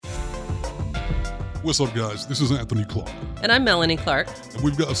What's up, guys? This is Anthony Clark. And I'm Melanie Clark. And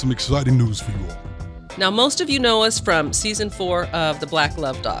we've got some exciting news for you all. Now, most of you know us from season 4 of The Black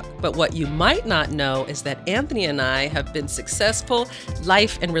Love Doc, but what you might not know is that Anthony and I have been successful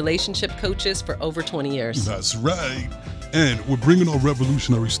life and relationship coaches for over 20 years. That's right. And we're bringing our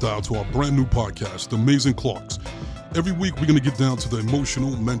revolutionary style to our brand new podcast, The Amazing Clarks. Every week, we're going to get down to the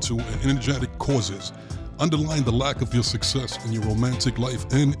emotional, mental, and energetic causes underlying the lack of your success in your romantic life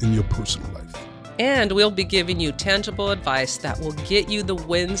and in your personal life. And we'll be giving you tangible advice that will get you the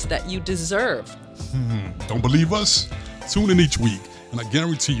wins that you deserve. Don't believe us? Tune in each week, and I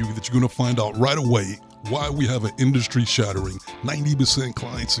guarantee you that you're going to find out right away why we have an industry-shattering 90%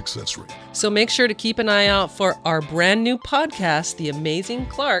 client success rate. So make sure to keep an eye out for our brand new podcast, The Amazing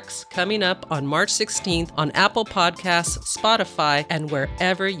Clarks, coming up on March 16th on Apple Podcasts, Spotify, and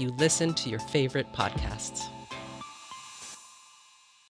wherever you listen to your favorite podcasts.